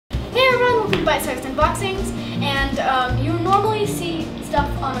to BiteSized Unboxings, and you normally see stuff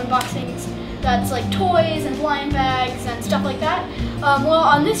on unboxings that's like toys and blind bags and stuff like that. Well,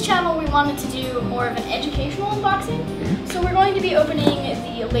 on this channel we wanted to do more of an educational unboxing, so we're going to be opening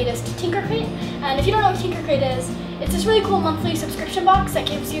the latest Tinker Crate. And if you don't know what Tinker Crate is, it's this really cool monthly subscription box that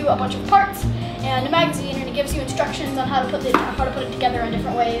gives you a bunch of parts and a magazine, and it gives you instructions on how to put it together in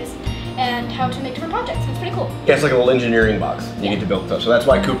different ways and how to make different projects. It's pretty cool. Yeah, it's like a little engineering box. You get to build stuff. So that's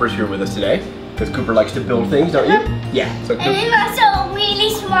why Cooper's here with us today, because Cooper likes to build things, don't you? Yeah. So and I'm also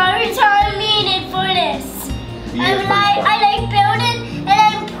really smart, so I'm needed for this. I like building, and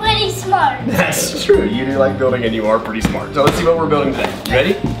I'm pretty smart. That's true. You do like building, and you are pretty smart. So let's see what we're building today. You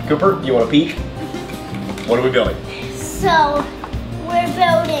ready? Cooper, you want to peek? What are we building? So, we're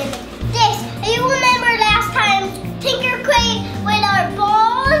building this. You remember last time Tinker Crate with our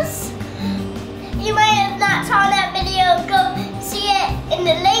balls? You might have not saw that video, go see it in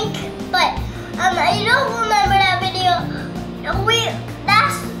the link, but I don't remember that video.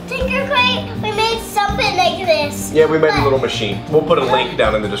 Last Tinker Crate, we made something like this. Yeah, we made a little machine. We'll put a link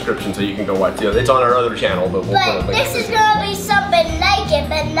down in the description so you can go watch it. It's on our other channel, but we'll put a link. But this is going to be something like it,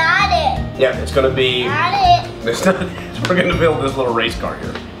 but not it. Yeah, it's going to be... Not it. It's not, we're going to build this little race car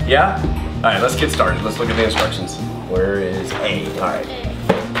here. Yeah? Alright, let's get started. Let's look at the instructions. Where is A? Alright.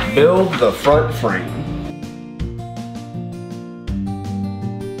 Build the front frame.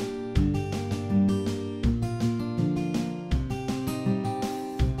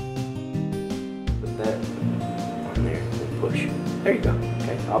 Put that on there and push. There you go.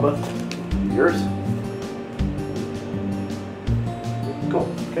 Okay, Abba, yours. Cool.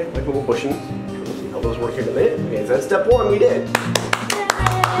 Okay, like little bushings. Let's see how those work here in a minute. Okay, so that's step one. We did.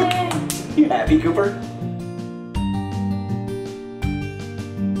 You happy, Cooper?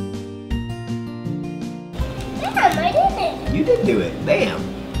 Damn, I did it. You did do it. Bam.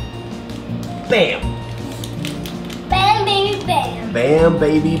 Bam. Bam, baby, bam. Bam,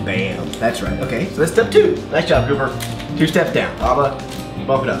 baby, bam. That's right. Okay, so that's step two. Nice job, Cooper. 2 steps down. Abba,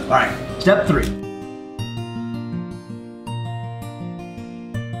 bump it up. All right, step 3.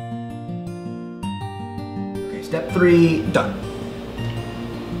 Okay, step 3, done.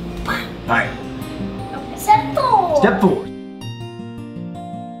 All right. Step 4. Step 4.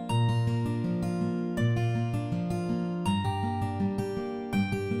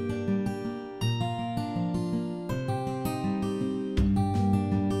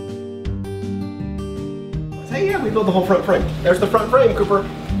 Hey, yeah, we built the whole front frame. There's the front frame, Cooper.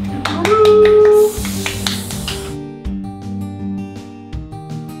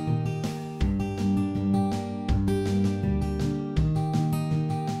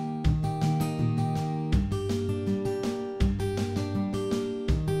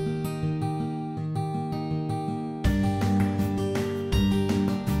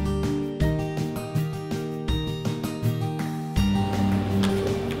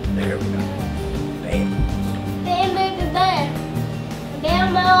 There we go. Bam. Bam, baby, bam.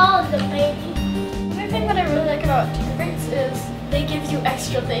 Bam, all the baby. Another thing that I really like about Tinker Crates is they give you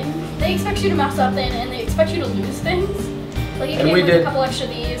extra things. They expect you to mess up and they expect you to lose things. Like you came with a couple extra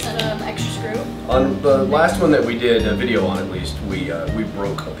of these and an extra screw. On the last one that we did a video on, at least, we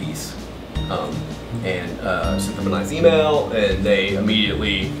broke a piece and sent them a nice email, and they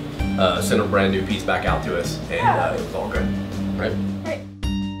immediately sent a brand new piece back out to us, and it was all good, right? Right.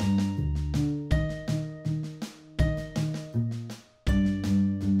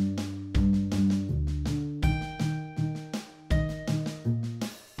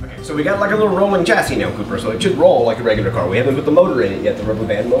 So we got like a little rolling chassis now, Cooper, so it should roll like a regular car. We haven't put the motor in it yet, the rubber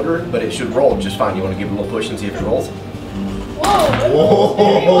band motor, but it should roll just fine. You want to give it a little push and see if it rolls? Whoa!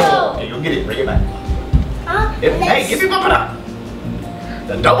 Whoa! Okay, you'll get it. Bring it back. Hey, give me bump it up!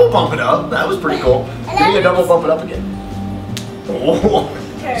 The double bump it up. That was pretty cool. Give me a double bump it up again.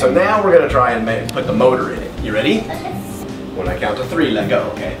 Okay. So now we're going to try and put the motor in it. You ready? When I count to 3, let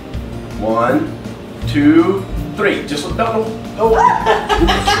go, okay? 1, 2, 3. Just don't go.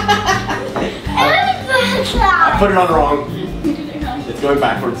 I put it on wrong. It's going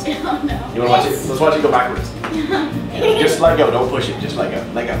backwards. Oh, no. You want to watch it? Let's watch it go backwards. Just let go. Don't push it. Just let go.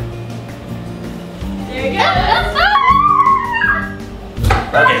 Let go. There you go.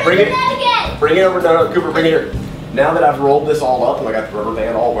 Okay, bring it. Bring it over. No, Cooper, bring it here. Now that I've rolled this all up and I got the rubber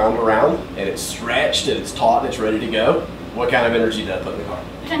band all wound around and it's stretched and it's taut and it's ready to go, what kind of energy did I put in the car?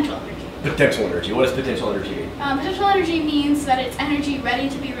 Potential energy. Potential energy. What does potential energy mean? Potential energy means that it's energy ready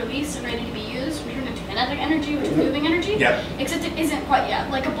to be released and ready to be used. We turn it into kinetic energy, which is moving energy. Yep. Except it isn't quite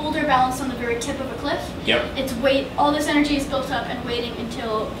yet. Like a boulder balanced on the very tip of a cliff. Yep. It's all this energy is built up and waiting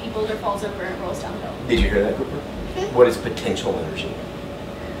until the boulder falls over and rolls downhill. Did you hear that, Cooper? What is potential energy?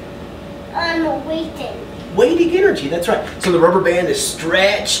 Waiting. Waiting energy, that's right. So the rubber band is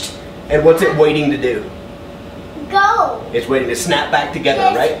stretched, and what's it waiting to do? Go. It's waiting to snap back together,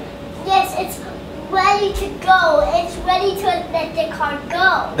 Yes. right? Yes, it's ready to go. It's ready to let the car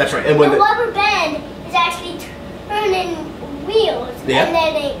go. That's right. And when the rubber band is actually turning wheels, Yeah.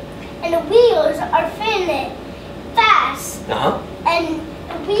 and the wheels are spinning fast, and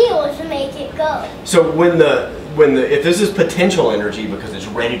the wheels make it go. So if this is potential energy because it's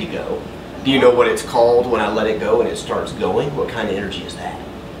ready to go, do you know what it's called when I let it go and it starts going? What kind of energy is that?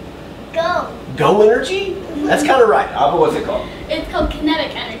 Go. Go energy? That's kind of right. Abba, what's it called? It's called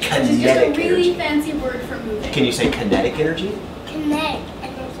kinetic energy, which is just a Kinetic really energy. fancy word for moving. Can you say kinetic energy? Kinetic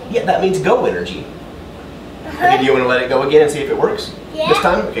energy. Yeah, that means go energy. Okay, do you want to let it go again and see if it works? Yeah. This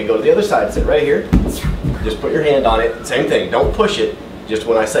time? Okay, go to the other side. Sit right here. Just put your hand on it. Same thing. Don't push it. Just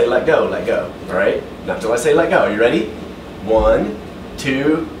when I say let go, let go. All right? Not until I say let go. You ready? 1,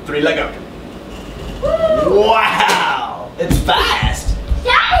 2, 3, let go. Wow! It's fast.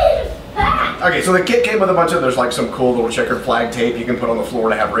 That is fast. Okay, so the kit came with a bunch of, there's like some cool little checkered flag tape you can put on the floor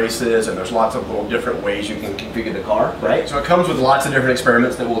to have races, and there's lots of little different ways you can configure the car, right? So it comes with lots of different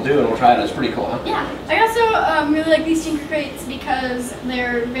experiments that we'll do, and we'll try it. It's pretty cool, huh? Yeah, I also really like these tinker crates because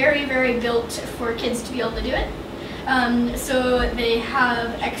they're very, very built for kids to be able to do it. So they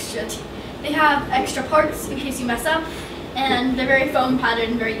have extra parts in case you mess up, and they're very foam padded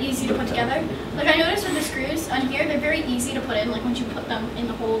and very easy to put together. Like I noticed with the screws on here, they're very easy to put in. Like once you put them in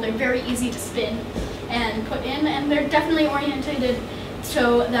the hole, they're very easy to spin and put in, and they're definitely oriented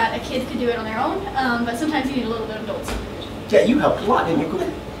so that a kid could do it on their own. But sometimes you need a little bit of adult supervision. Yeah, you helped a lot, didn't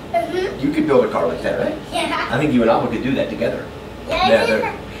you? You could build a car like that, right? Yeah. I think you and Abba could do that together.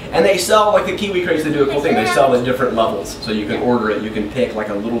 Yeah. And they sell, like the Kiwi crates, they do a cool thing. They sell at different levels. So you can order it, you can pick like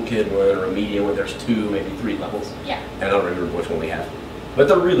a little kid one or a medium one. There's 2, maybe 3 levels. Yeah. And I don't remember which one we have. But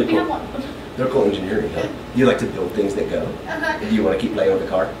they're really We cool. have one. They're cool engineering, huh? You like to build things that go. Do you want to keep playing with the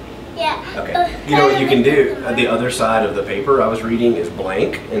car? Yeah. Okay. You know what you can do? The other side of the paper I was reading is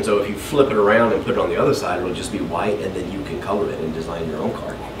blank. And so if you flip it around and put it on the other side, it'll just be white, and then you can color it and design your own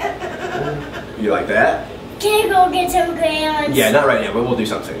car. You like that? Can I go get some crayons? Yeah, not right now, but we'll do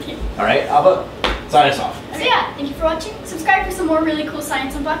something soon. All right, Abba, sign us off. So yeah, thank you for watching. Subscribe for some more really cool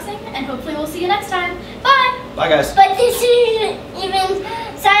science unboxing, and hopefully we'll see you next time. Bye! Bye, guys. But this isn't even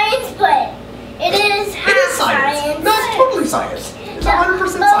science, but it is half It is science. No, it's totally science. It's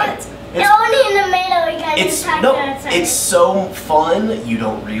 100% science. It's, only in the middle we kind of talk about science. It's so fun, you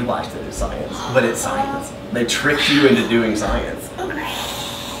don't realize that it's science, but it's science. They tricked you into doing science.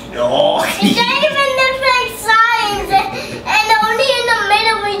 Oh. It doesn't even look like science, and only in the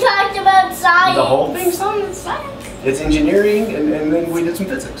middle we talked about science. The whole thing's science. It's engineering, and then we did some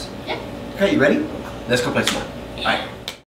physics. Yeah. Okay, you ready? Let's go play some.